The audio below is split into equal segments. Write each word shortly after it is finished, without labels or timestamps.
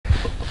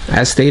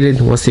as stated,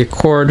 once the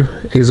Accord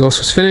exhaust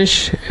was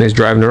finished and is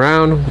driving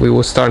around, we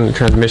will start in the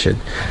transmission.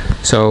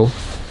 So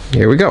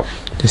here we go.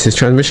 This is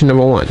transmission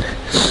number 1.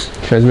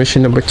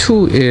 Transmission number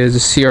 2 is the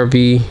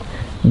CRV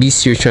B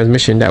series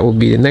transmission. That will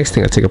be the next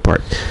thing I take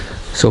apart.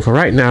 So for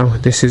right now,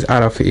 this is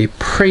out of a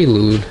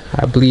Prelude,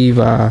 I believe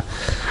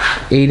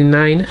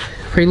 89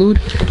 Prelude.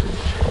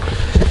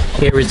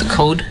 Here is the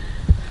code.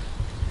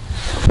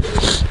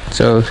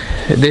 So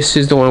this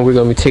is the one we're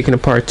going to be taking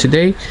apart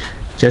today,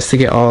 just to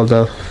get all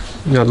the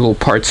the little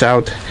parts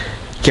out,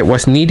 get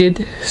what's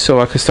needed, so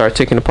I can start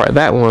taking apart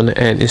that one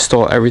and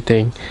install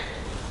everything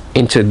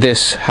into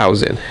this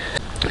housing.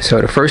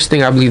 So the first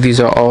thing, I believe these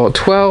are all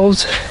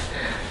 12s.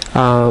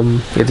 You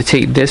have to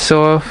take this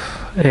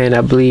off, and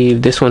I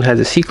believe this one has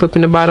a C-clip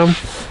in the bottom.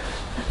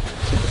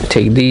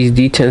 Take these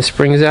D10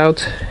 springs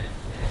out,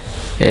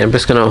 and I'm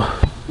just gonna,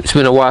 it's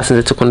been a while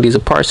since I took one of these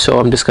apart, so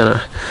I'm just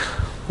gonna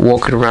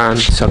walk it around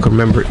so I can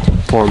remember it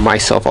for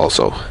myself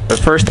also. The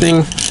first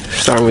thing,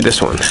 starting with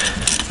this one.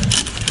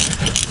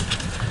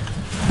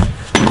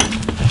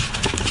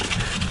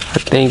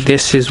 I think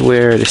this is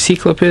where the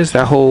C-clip is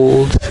that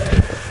holds.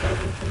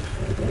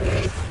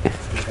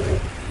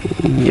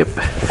 Yep.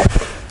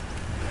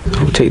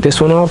 We'll take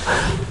this one off.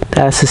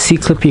 That's a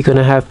C-clip you're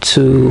gonna have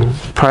to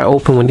pry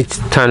open when it's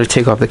time to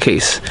take off the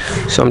case.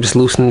 So I'm just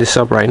loosening this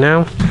up right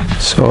now.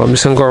 So I'm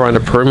just gonna go around the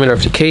perimeter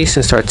of the case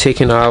and start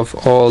taking off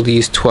all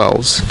these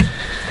 12s.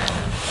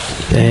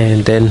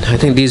 And then I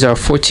think these are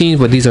 14,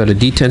 but these are the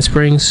D10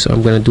 springs, so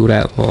I'm gonna do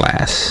that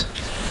last.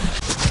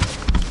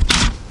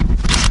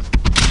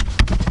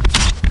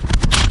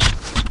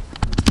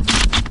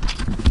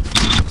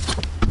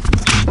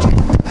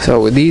 So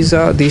with these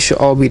should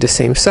all be the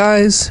same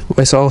size.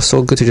 It's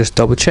also good to just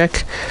double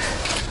check.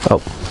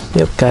 Oh,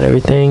 yep, got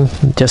everything.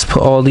 Just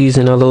put all these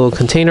in a little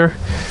container,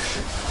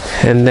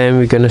 and then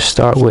we're gonna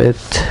start with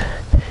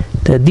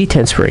the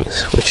D10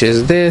 springs, which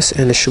is this,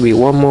 and there should be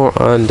one more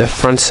on the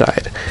front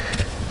side.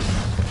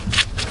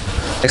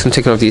 Next, I'm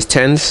taking off these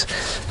 10s.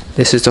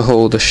 This is to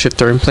hold the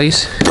shifter in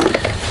place.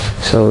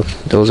 So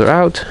those are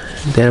out.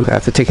 Then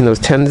after taking those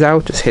 10s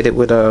out, just hit it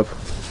with a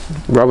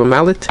rubber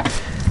mallet.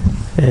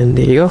 And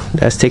there you go,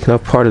 that's taking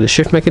off part of the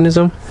shift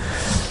mechanism.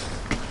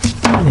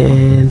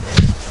 And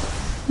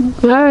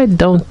I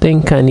don't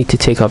think I need to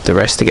take off the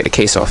rest to get the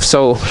case off,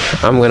 so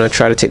I'm gonna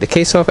try to take the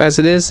case off as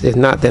it is. If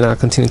not, then I'll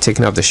continue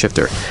taking off the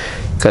shifter.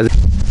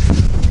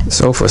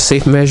 So for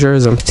safe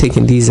measures, I'm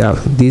taking these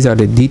out. These are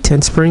the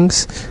D10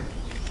 springs.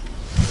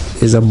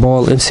 There's a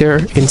ball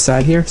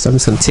inside here, so I'm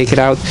just gonna take it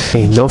out.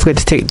 And don't forget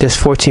to take this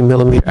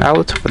 14mm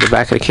out for the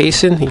back of the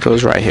casing. It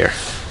goes right here.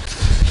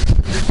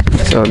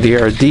 So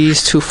there are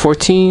these two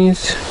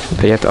 14s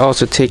that you have to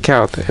also take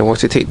out, and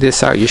once you take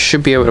this out, you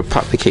should be able to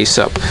pop the case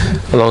up,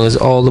 as long as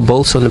all the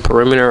bolts on the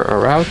perimeter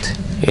are out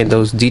and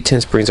those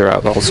D10 springs are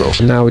out also.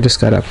 Now we just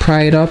gotta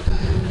pry it up,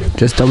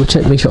 just double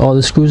check, make sure all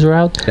the screws are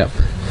out. Yep,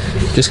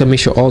 just gotta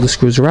make sure all the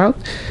screws are out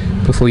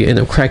before you end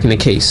up cracking the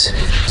case.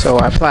 So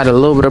I applied a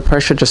little bit of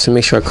pressure just to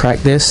make sure I crack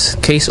this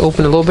case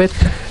open a little bit,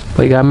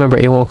 but you gotta remember,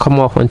 it won't come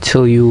off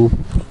until you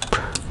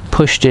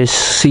push this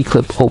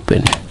C-clip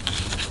open.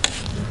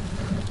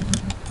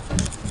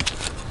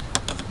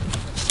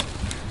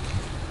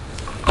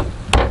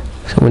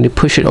 When you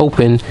push it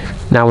open,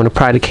 now when you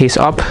pry the case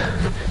up,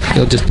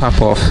 it'll just pop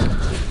off.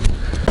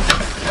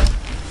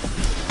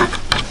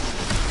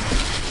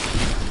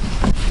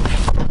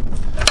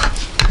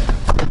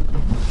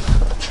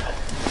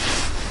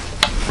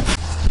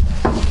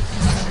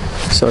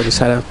 So I just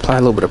had to apply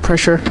a little bit of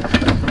pressure,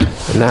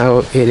 and now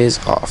it is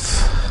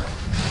off.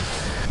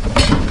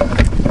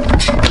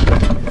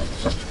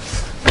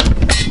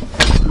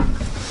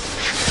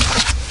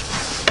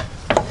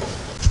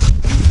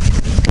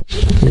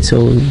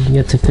 So you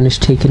have to finish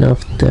taking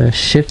off the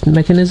shift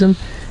mechanism.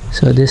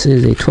 So this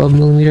is a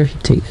 12mm. You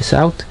take this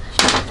out,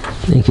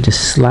 then you can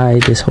just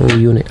slide this whole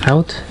unit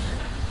out.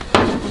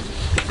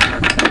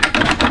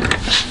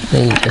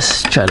 Then you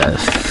just try to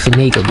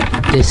finagle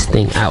this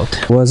thing out.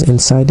 It was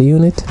inside the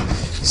unit.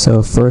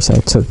 So first I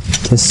took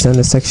this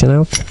center section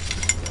out.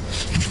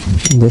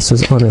 This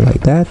was on it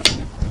like that,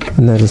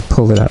 and I just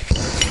pulled it out.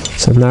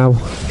 So now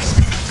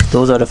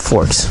those are the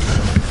forks.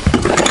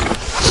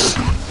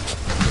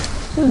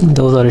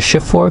 Those are the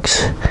shift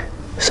forks,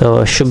 so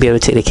I should be able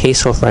to take the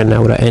case off right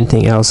now without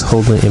anything else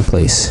holding it in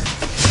place.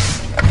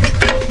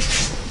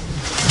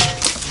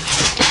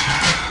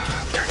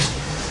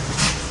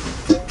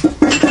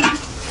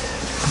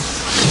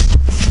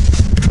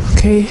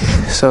 Okay,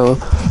 so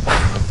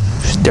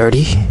it's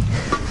dirty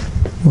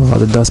with all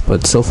the dust,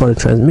 but so far the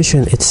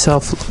transmission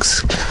itself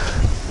looks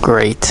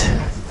great.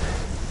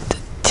 The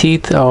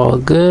teeth are all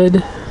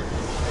good.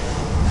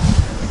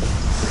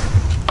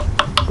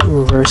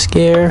 Reverse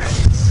gear,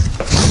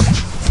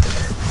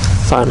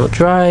 final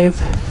drive,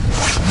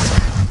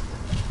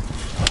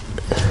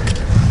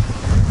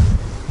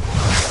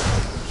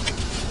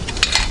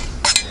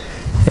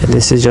 and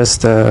this is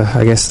just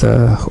I guess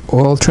the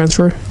oil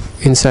transfer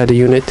inside the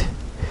unit.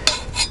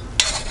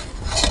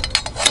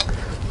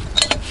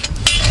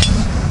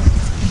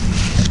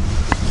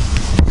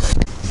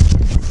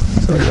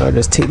 So now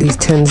just take these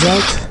 10s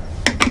out.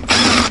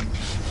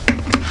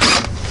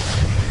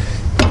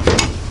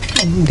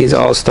 These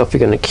are all stuff you're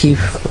going to keep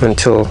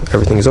until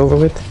everything is over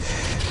with.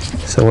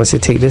 So once you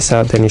take this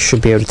out, then you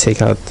should be able to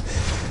take out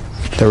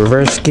the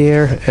reverse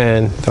gear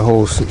and the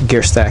whole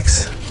gear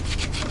stacks.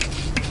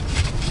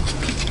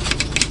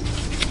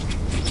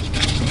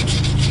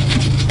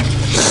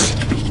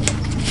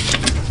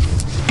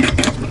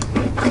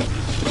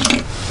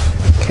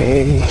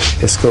 Okay,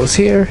 this goes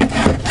here.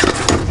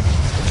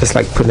 Just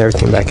like putting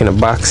everything back in a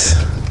box,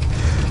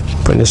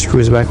 putting the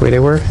screws back where they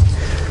were.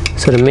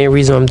 So the main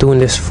reason I'm doing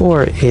this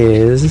for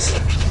is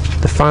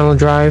the final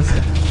drive,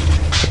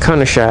 the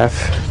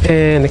countershaft,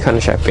 and the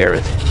countershaft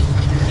bearing.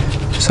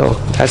 So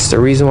that's the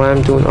reason why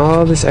I'm doing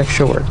all this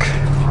extra work.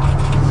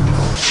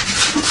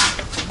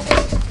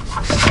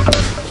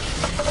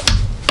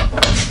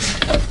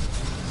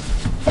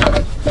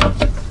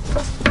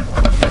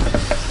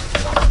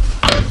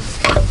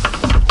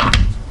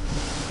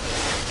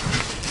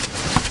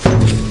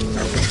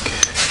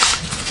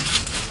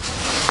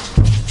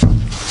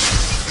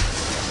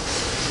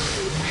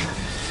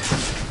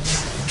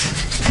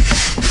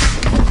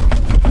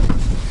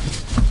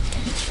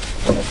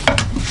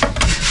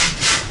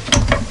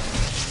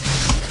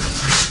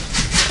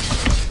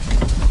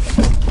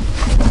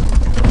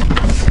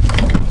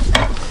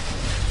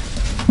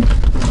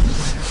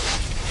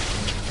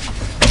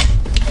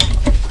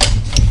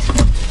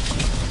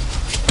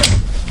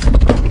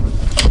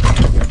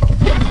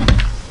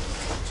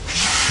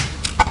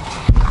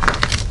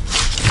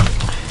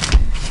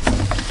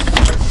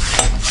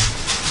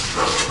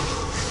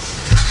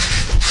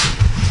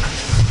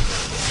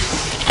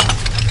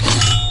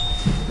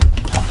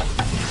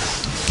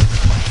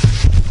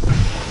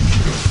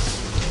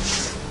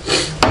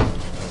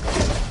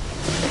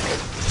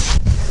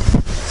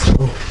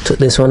 Took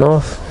this one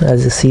off.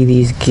 As you see,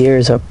 these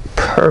gears are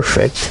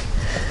perfect.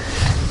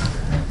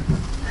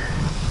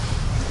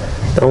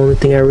 The only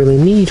thing I really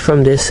need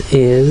from this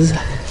is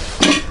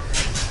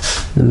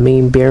the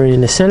main bearing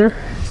in the center,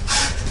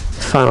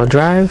 final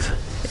drive,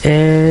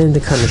 and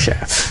the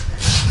countershaft.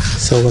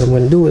 So what I'm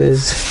going to do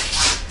is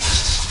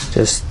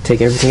just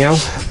take everything out,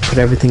 put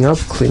everything up,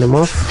 clean them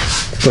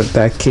off, put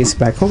that case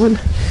back on,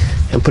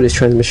 and put this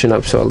transmission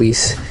up, so at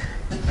least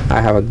I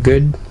have a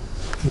good,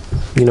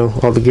 you know,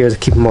 all the gears,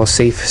 keep them all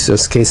safe,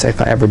 just in case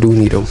if I ever do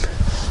need them.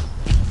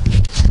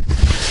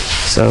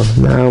 So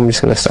now I'm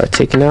just going to start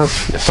taking out.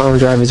 The final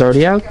drive is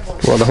already out,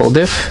 well, the whole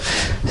diff.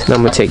 So now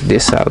I'm going to take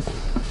this out.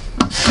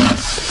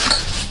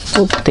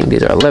 Oh, I think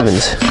these are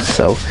 11s.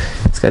 So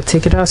just got to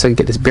take it out so I can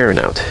get this bearing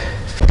out.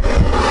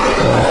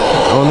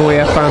 The only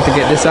way I found to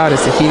get this out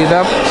is to heat it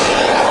up,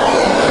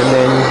 and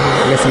then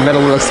I guess the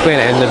metal will explain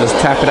it, and then just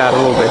tap it out a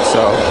little bit.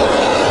 So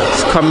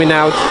it's coming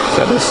out,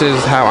 so this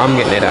is how I'm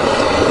getting it out.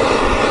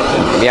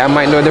 Yeah, I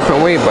might know a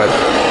different way, but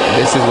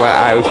this is what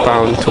I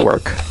found to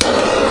work.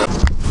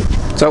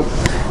 So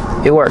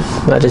it worked.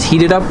 I just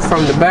heated up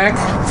from the back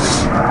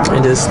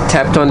and just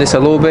tapped on this a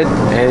little bit,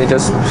 and it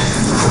just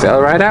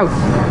fell right out.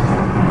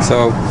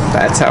 So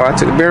that's how I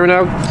took the bearing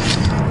out.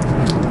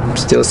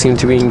 Still seem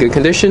to be in good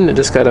condition. I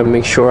just gotta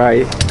make sure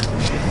I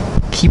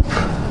keep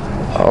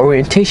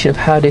orientation of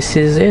how this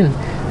is in.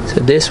 So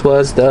this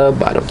was the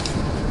bottom,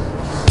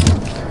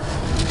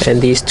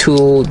 and these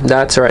two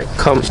dots are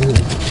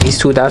these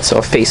two dots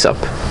are face up.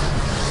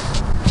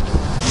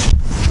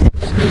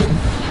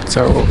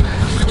 So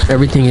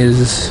everything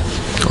is,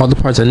 all the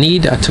parts I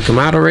need, I took them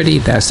out already.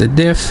 That's the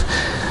diff.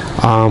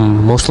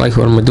 Most likely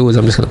what I'm gonna do is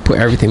I'm just gonna put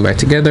everything back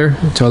together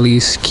to at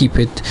least keep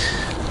it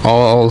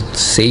all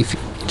safe,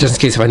 just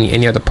in case if I need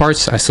any other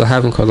parts. I still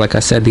have them, because like I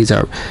said, these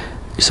are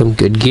some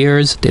good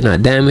gears, they're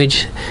not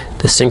damaged,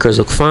 the sinkers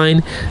look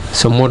fine.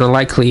 So more than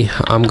likely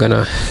I'm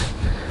gonna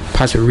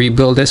possibly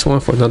rebuild this one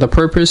for another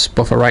purpose,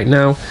 but for right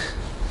now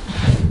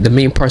the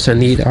main parts I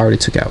need I already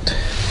took out.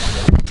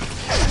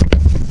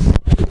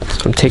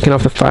 So I'm taking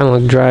off the final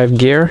drive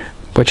gear,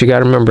 but you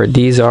gotta remember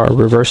these are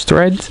reverse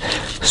threads,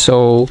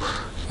 so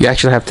you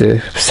actually have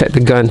to set the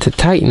gun to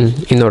tighten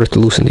in order to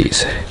loosen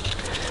these.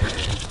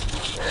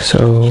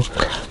 So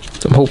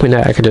I'm hoping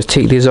that I can just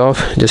take these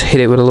off, just hit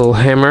it with a little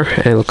hammer,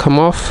 and it'll come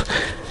off.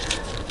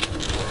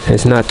 And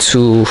it's not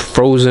too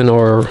frozen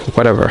or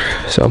whatever.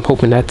 So I'm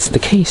hoping that's the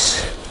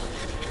case.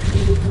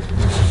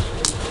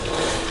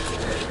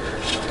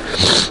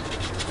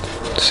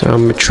 So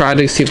I'm gonna try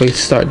to see if I can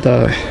start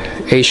the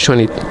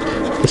H22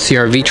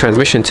 CRV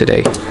transmission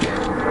today,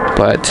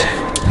 but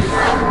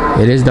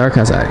it is dark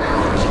outside.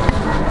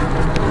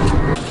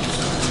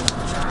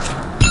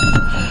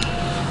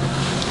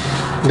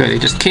 Good,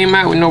 it just came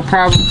out with no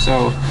problem,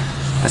 so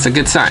that's a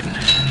good sign.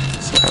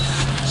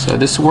 So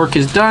this work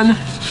is done.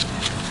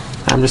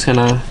 I'm just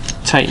gonna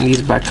tighten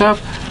these back up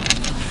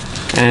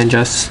and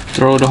just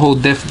throw the whole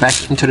diff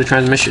back into the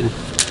transmission.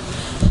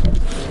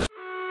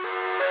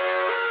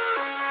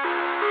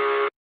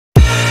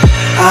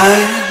 I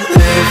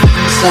live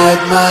inside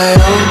my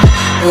own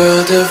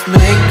world of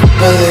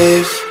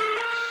make-believe.